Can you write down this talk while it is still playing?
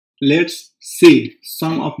let's see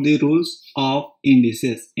some of the rules of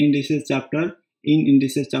indices. Indices chapter. In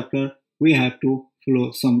indices chapter, we have to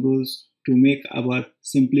follow some rules to make our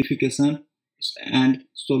simplification and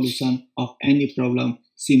solution of any problem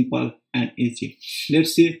simple and easy.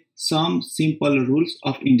 Let's see some simple rules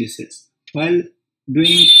of indices. While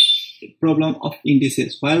doing problem of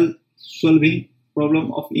indices, while solving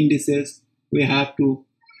problem of indices, we have to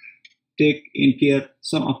take in care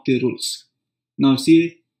some of the rules. Now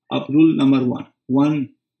see of rule number 1.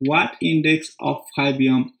 What index of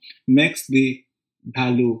 5m makes the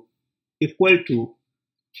value equal to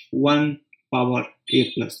 1 power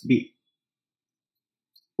a plus b?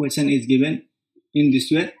 Question is given in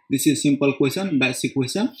this way. This is simple question, basic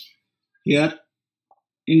question. Here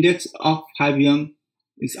index of 5m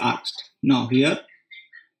is asked. Now here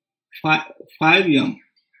 5m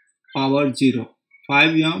power 0.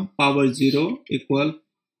 5m power 0 equal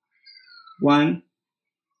 1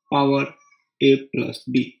 power a plus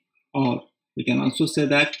b. Or we can also say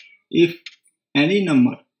that if any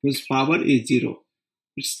number whose power is 0,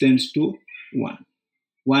 it tends to 1.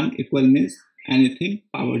 1 equal means anything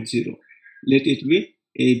power 0. Let it be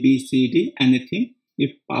a, b, c, d, anything.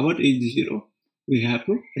 If power is 0, we have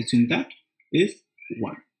to assume that is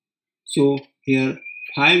 1. So here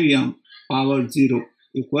 5m power 0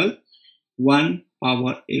 equal 1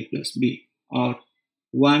 power a plus b, or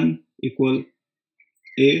 1 equal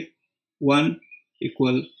a, 1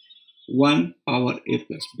 equal 1 power a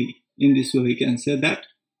plus b. In this way we can say that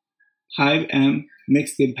 5m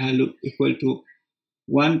makes the value equal to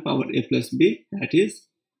 1 power a plus b, that is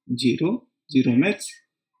 0. 0 makes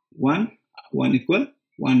 1. 1 equal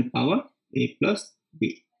 1 power a plus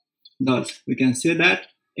b. Thus we can say that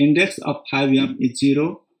index of 5m is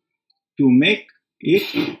 0 to make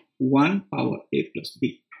it 1 power a plus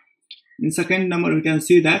b. In second number we can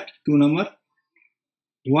see that 2 number.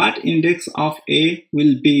 What index of a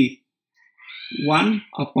will be 1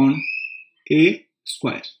 upon a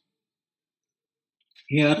square?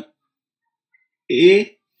 Here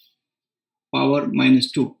a power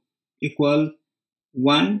minus 2 equal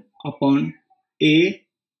 1 upon a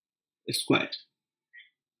square.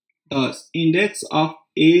 Thus index of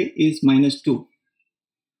a is minus 2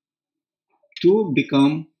 to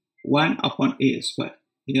become 1 upon a square.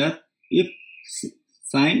 Here if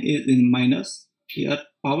sign is in minus, here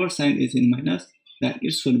power sign is in minus, then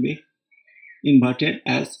it should be inverted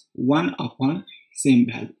as 1 upon same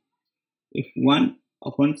value. If 1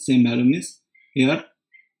 upon same value means here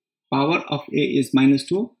power of a is minus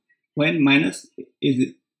 2. When minus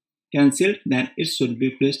is cancelled, then it should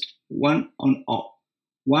be placed 1 on off,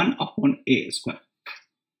 1 upon a square.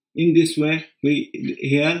 In this way,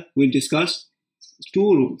 we discussed 2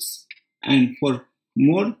 rules, and for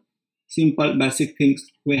more simple basic things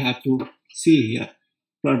we have to see here.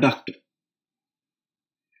 Product.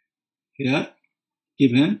 Here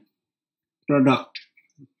given product.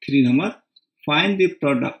 3 number. Find the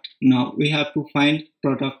product. Now we have to find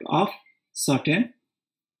product of certain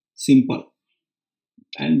simple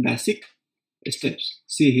and basic steps.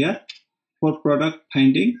 See here, for product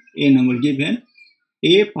finding, a number given,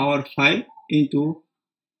 a power 5 into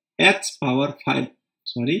x power 5,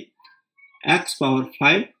 x power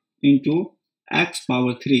 5 into x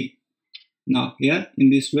power 3. Now here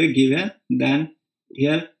in this way given, then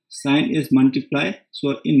here sign is multiply,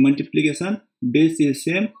 so in multiplication base is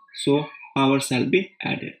same, so power shall be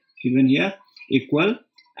added. Given here equal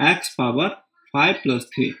x power 5 plus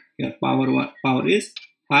 3. Here power is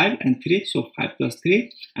 5 and 3, so 5 plus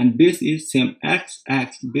 3, and base is same, x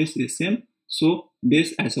base is same, so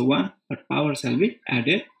base as a 1, but power shall be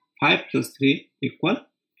added. 5 plus 3 equal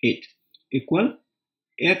 8, equal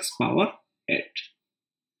x power 8.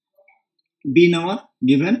 B now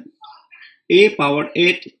given a power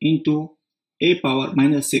 8 into a power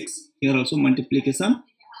minus 6. Here also multiplication,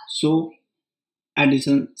 so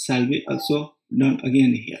addition shall be also done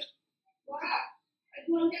again here.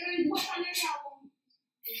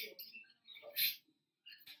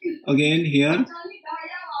 Again here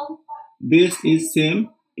base is same,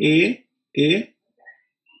 a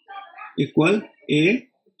equal a,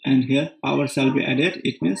 and here power shall be added.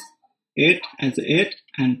 It means 8 as 8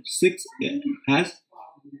 and 6 has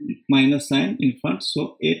minus sign in front,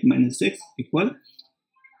 so 8 minus 6 equal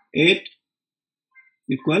 8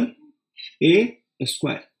 equal a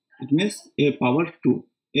square. It means a power 2.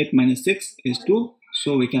 8 minus 6 is 2,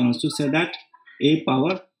 so we can also say that a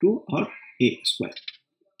power 2 or a square.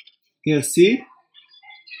 Here see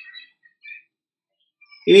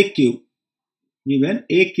a cube, given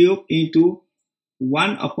a cube into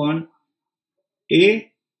 1 upon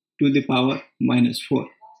a to the power minus 4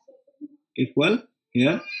 equal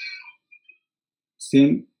here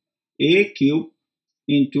same a cube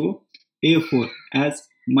into a4, as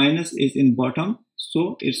minus is in bottom,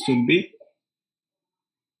 so it should be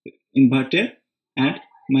inverted and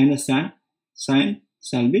minus sign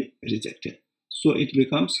shall be rejected. So it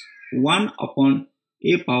becomes 1 upon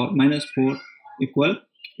a power minus 4 equal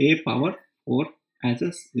a power 4 as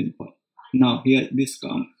a simple. Now here this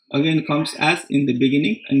comes as in the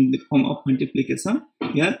beginning in the form of multiplication.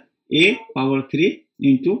 Here a power 3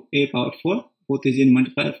 into a power 4, both is in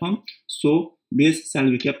multiplier form, so base shall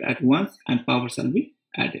be kept at once and power shall be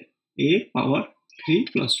added. A power 3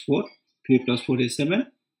 plus 4, 3 plus 4 is 7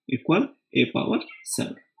 equal a power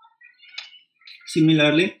 7.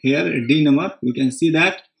 Similarly, here D number, we can see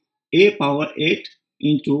that a power 8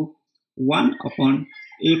 into 1 upon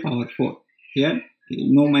a power 4. Here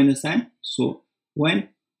no minus sign, so when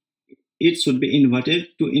it should be inverted,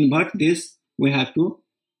 to invert this we have to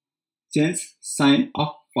change sign of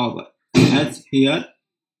power, as here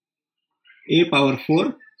a power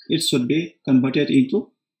 4, it should be converted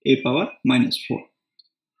into a power minus 4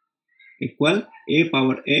 equal a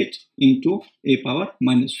power 8 into a power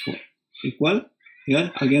minus 4 equal,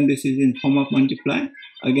 here again this is in form of multiply,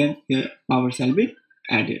 again here power shall be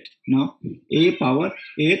added. Now a power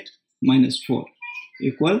 8 minus 4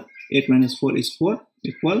 equal 8 minus 4 is 4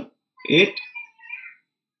 equal 8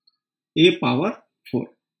 a power 4,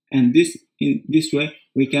 and this in this way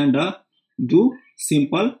we can do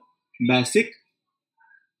simple basic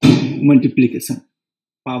multiplication.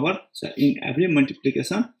 Power, so in every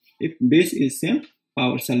multiplication, if base is same,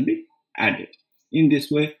 power shall be added. In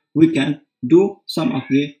this way we can do some of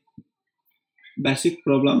the basic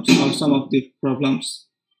problems or some of the problems,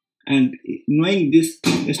 and knowing these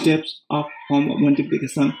steps of form of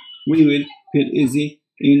multiplication, we will feel easy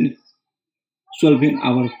in solving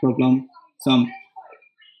our problem sum.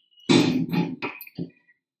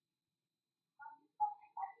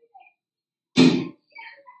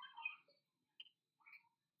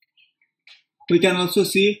 We can also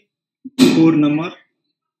see for number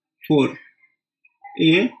 4.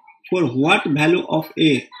 A, for what value of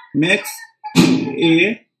A makes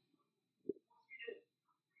A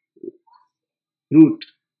root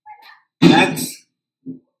x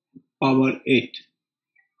power 8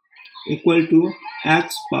 equal to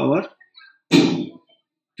x power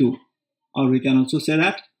 2, or we can also say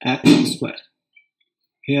that x square.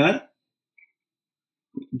 Here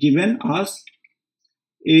given us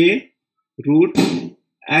A root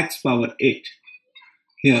x power 8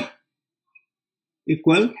 here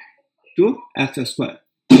equal to x square,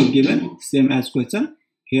 given same as question.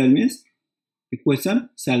 Here means equation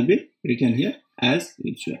shall be written here as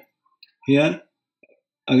usual. Here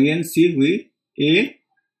again see we a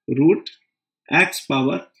root x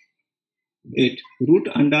power 8, root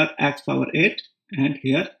under x power 8, and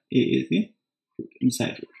here a is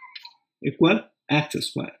inside root equal x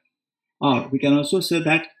square, or we can also say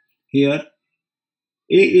that here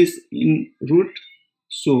a is in root,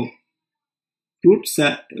 so root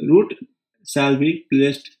shall be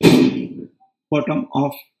placed in bottom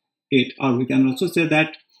of 8, or we can also say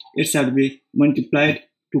that it shall be multiplied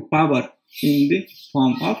to power in the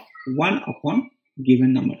form of 1 upon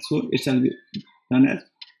given number. So it shall be done as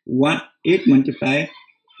 8 multiply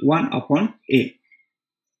 1 upon a.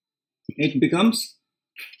 It becomes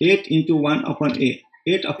 8 into 1 upon a.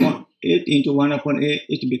 8 into 1 upon a,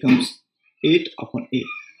 it becomes 8 upon a.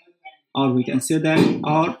 Or we can say that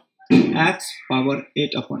our x power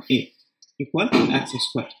 8 upon a equal x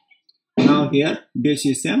square. Now here base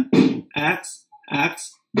is same, x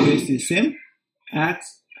base is same,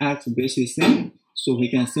 x base is same, so we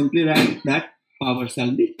can simply write that power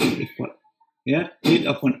shall be equal. Here 8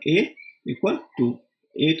 upon a equal 2,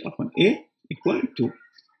 8 upon a equal 2,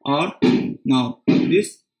 or now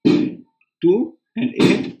this 2 and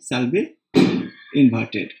 8 shall be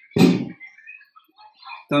inverted.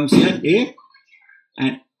 Comes here a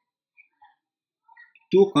and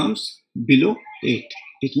 2 comes below 8.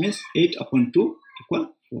 It means 8 upon 2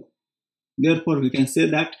 equal 4. Therefore, we can say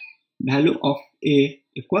that value of a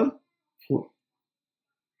equal 4.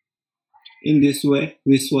 In this way,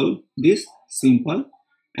 we solve this simple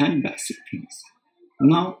and basic things.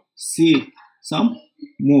 Now, see some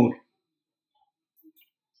more.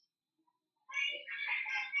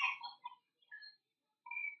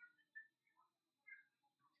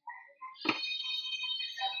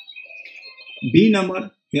 B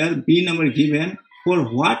number, here B number given, for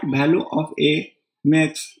what value of A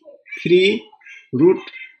makes 3 root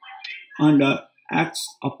under x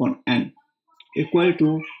upon n equal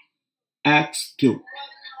to x cube.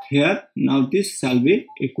 Here now this shall be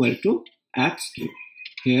equal to x cube.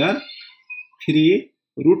 Here 3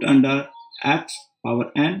 root under x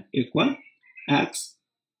power n equal x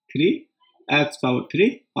power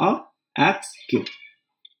 3 or x cube.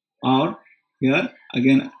 Or here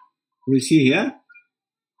again we see here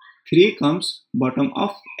 3 comes bottom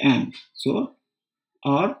of n, so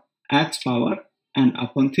or x power n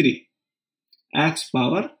upon 3. X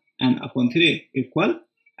power n upon 3 equal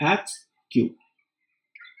x cube.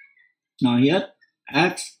 Now here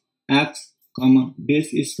x common,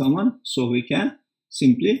 base is common, so we can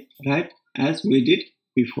simply write as we did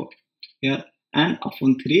before. Here n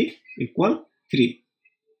upon 3 equal 3.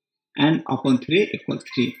 N upon 3 equal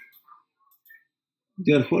 3.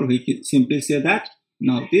 Therefore we can simply say that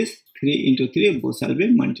now this 3 into 3 both shall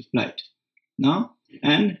be multiplied. Now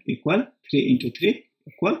n equal 3 into 3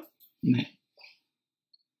 equal 9.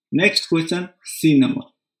 Next question, C number.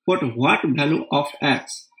 Put what value of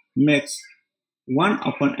x makes 1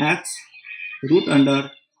 upon x root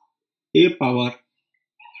under a power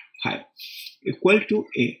 5 equal to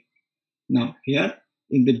a. Now here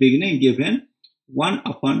in the beginning given 1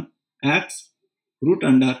 upon x root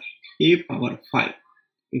under a power 5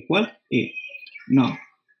 equal a. Now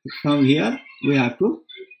from here we have to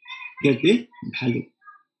get the value.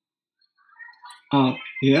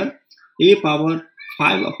 Here a power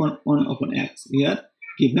 5 upon 1 upon x. Here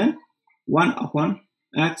given 1 upon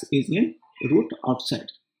x is in root outside.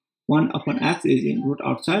 1 upon x is in root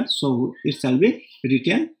outside, so it shall be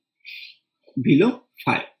written below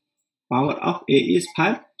 5. Power of a is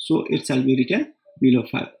 5, so it shall be written below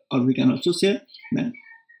 5. Or we can also say then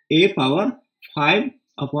a power 5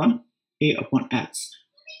 upon a upon x,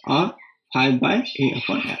 or 5 by a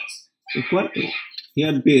upon x equal a.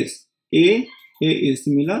 Here base a is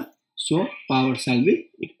similar, so power shall be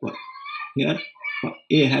equal. Here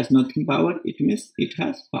a has nothing power, it means it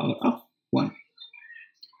has power of 1.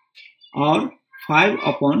 Or 5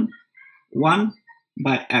 upon 1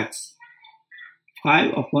 by x.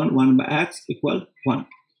 5 upon 1 by x equal 1.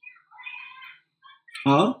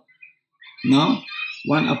 Or now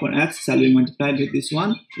 1 upon x shall be multiplied with this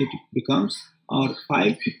one, it becomes or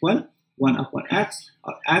 5 equal 1 upon x,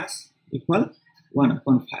 or x equal 1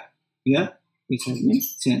 upon 5. Here this has been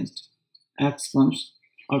changed. X comes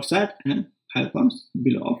outside and 5 comes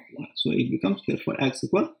below of 1. So it becomes therefore x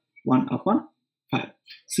equal 1 upon 5.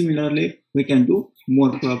 Similarly, we can do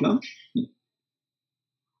more problems.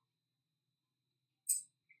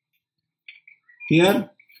 Here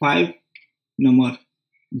 5 number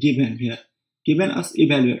given here. Given us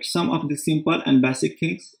evaluate. Some of the simple and basic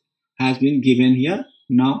things has been given here.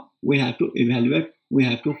 Now we have to evaluate. We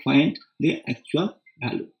have to find the actual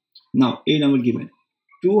value. Now a number given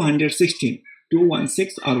 216.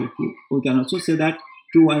 216 or 2. We can also say that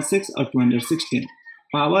 216 or 216.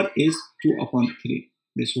 Power is 2 upon 3.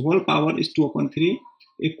 This whole power is 2 upon 3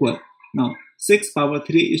 equal. Now 6 power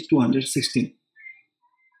 3 is 216.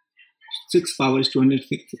 6 power is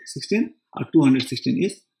 216 or 216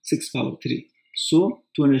 is 6 power 3. So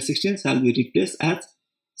 216 shall be replaced as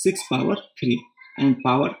 6 power 3 and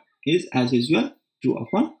power is as usual 2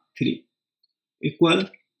 upon 3 equal.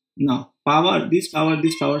 Now power, this power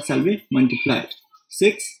shall be multiplied.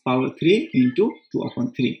 6 power 3 into 2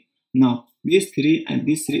 upon 3. Now this 3 and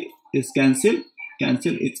this 3 is cancel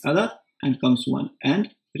each other and comes 1 and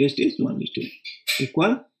rest is only 2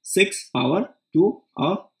 equal 6 power 2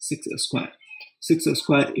 or 6 square. 6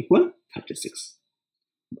 square equal 36.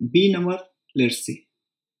 B number, let's see.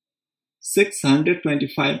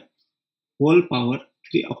 625 whole power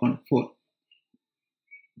 3 upon 4.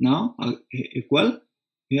 Now equal.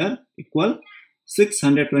 Here equal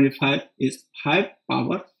 625 is 5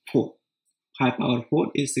 power 4. 5 power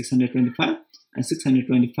 4 is 625 and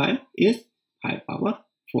 625 is 5 power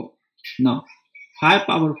 4. Now 5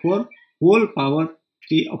 power 4 whole power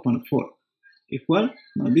 3 upon 4 equal.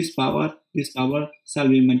 Now this power shall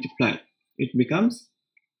be multiplied. It becomes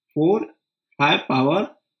 5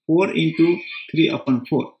 power 4 into 3 upon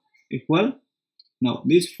 4 equal. Now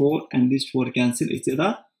this 4 and this 4 cancel each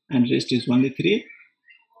other and rest is only 3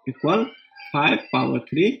 equal 5 power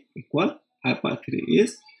 3 equal 5 power 3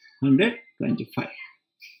 is 125.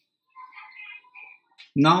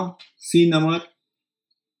 Now C number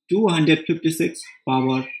 256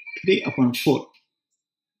 power 3 upon 4.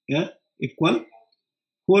 Here equal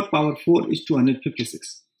 4 power 4 is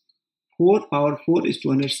 256. 4 power 4 is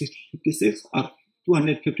 256 or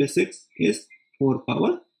 256 is 4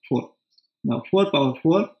 power 4. Now 4 power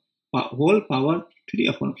 4 whole power 3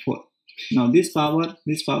 upon 4. Now this power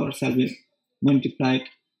shall be multiplied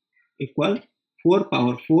equal 4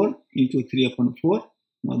 power 4 into 3 upon 4.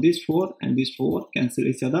 Now this 4 and this 4 cancel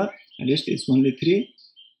each other and rest is only 3.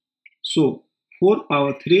 So 4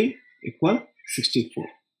 power 3 equal 64.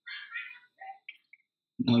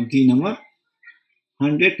 Now the number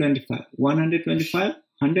 125. 125,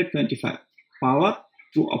 125. Power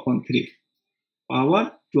 2 upon 3.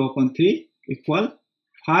 Power 2 upon 3 equal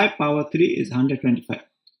 5 power 3 is 125.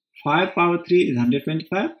 5 power 3 is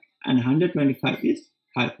 125 and 125 is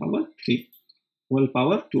 5 power 3. Whole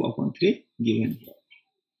power 2 upon 3 given here.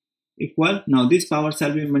 Equal, now this power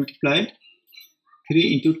shall be multiplied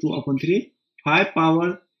 3 into 2 upon 3. 5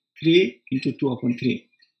 power 3 into 2 upon 3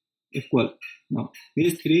 equal. Now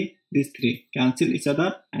these 3 cancel each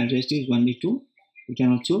other and rest is only 2. We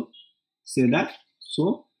can also say that.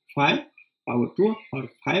 So 5 power 2 or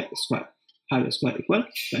 5 square. 5 square equal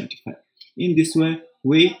 25. In this way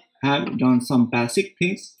we have done some basic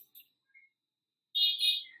things.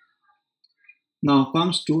 Now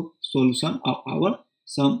comes to solution of our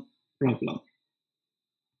sum problem.